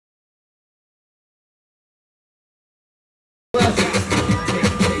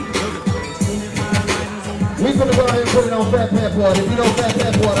Fat Pat part. If you know Fat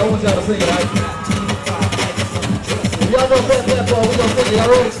Pat part, I want y'all to sing it, right? If y'all know Fat Pat part, we gonna sing it, all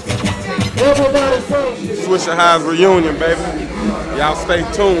right? Everybody sing. Swisha House Reunion, baby. Y'all stay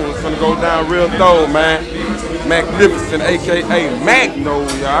tuned. It's gonna go down real thorough, man. Magnificent, a.k.a. Magno,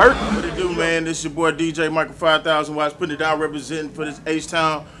 y'all heard? What it do, man? This your boy DJ Michael 5000 Watts, putting it down, representing for this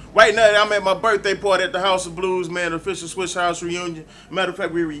H-Town. Right now, I'm at my birthday party at the House of Blues, man, the official Swisha House Reunion. Matter of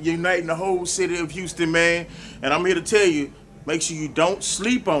fact, we're reuniting the whole city of Houston, man. And I'm here to tell you, make sure you don't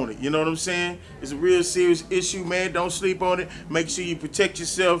sleep on it. You know what I'm saying? It's a real serious issue, man. Don't sleep on it. Make sure you protect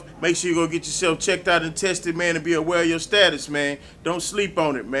yourself. Make sure you go get yourself checked out and tested, man, and be aware of your status, man. Don't sleep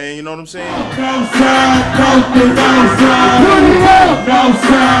on it, man. You know what I'm saying? No side, put it up. No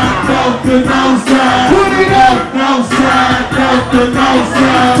side, no side. Put it up. No side, no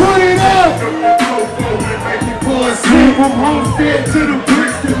side. Put it up. From Homestead to the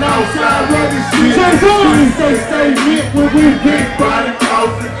Brixton, outside running shit. Stay lit when we get by the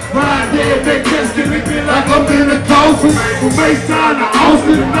coffin. Ride there, they testing looking like I'm in a coffin. From Maytown to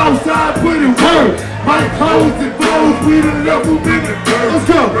Austin and outside, put it work. My clothes and clothes, we the level in the dirt. Let's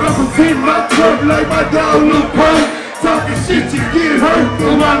go. Represent my turf like my dog Lil Perk. Talking shit, you get hurt.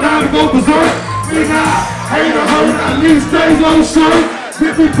 So my now to go berserk. Then I hate a hurt, I leave stays on shirt.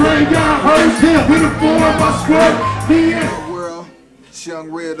 If we bring y'all hurt, yeah, with a four on my squirt. World, it's Young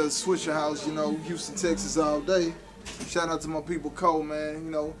Red of Swisha House, you know, Houston, Texas all day. Shout out to my people Cole, man.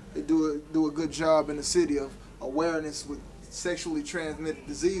 You know, they do a good job in the city of awareness with sexually transmitted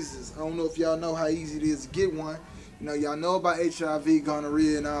diseases. I don't know if y'all know how easy it is to get one. You know, y'all know about HIV,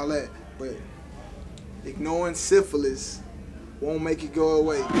 gonorrhea, and all that, but ignoring syphilis won't make it go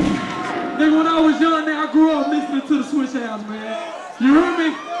away. Nigga, when I was young, I grew up listening to the Swisha House, man. You hear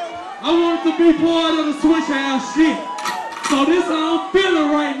me? I wanted to be part of the Swisha House shit. So this how I'm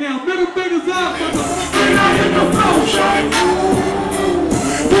feeling right now. Middle fingers up. When I hit the flow, shawty.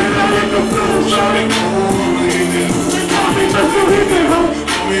 When I hit the flow, shawty. Call me Mr. Hit That Hoe.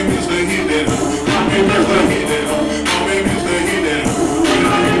 Call me Mr. Hit That Hoe. Call me Mr. Hit That Hoe. Call me Mr. Hit That Hoe. When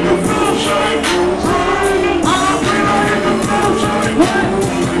I hit the flow, shawty. When I hit the flow, shawty.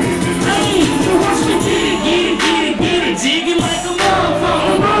 Hey, you watch me get it, jiggy like a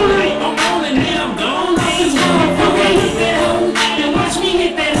motherfucker. I'm rolling, now I'm gone like this motherfucker. Hit that hoe, then watch me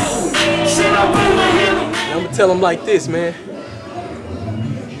hit that hoe. Shit, I put my hand. I'm gonna tell them like this, man.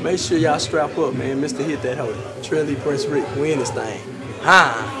 Make sure y'all strap up, man. Mr. Hit That Hoe. Trilly, Prince Rick, we in this thing.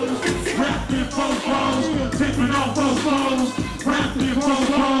 Ha! Rapping four balls, tipping off those balls. Rapping four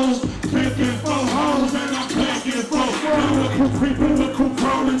balls, picking four hoes, and I'm packing four balls. Creeping, look who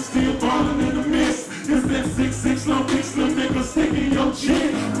crawling, still balling in the mist. It's that 6'6", no pics, little nigga sticking your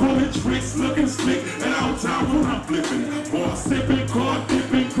chin. Pulling tricks, looking slick, and all time when I'm flipping. Boy, sipping, car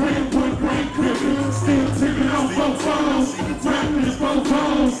dipping, grand boy, grand gripping. Still tipping on four balls, rapping four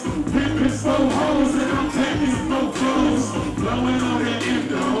balls, pimping four hoes, and I'm taking four clothes. Blowing on that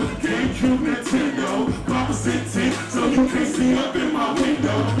endo, GameCube, Nintendo, opposite tint, so you can't see up in my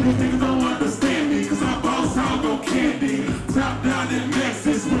window. You niggas don't understand me, cause I boss hog on candy. Top down in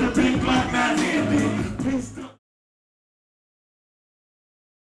Texas with a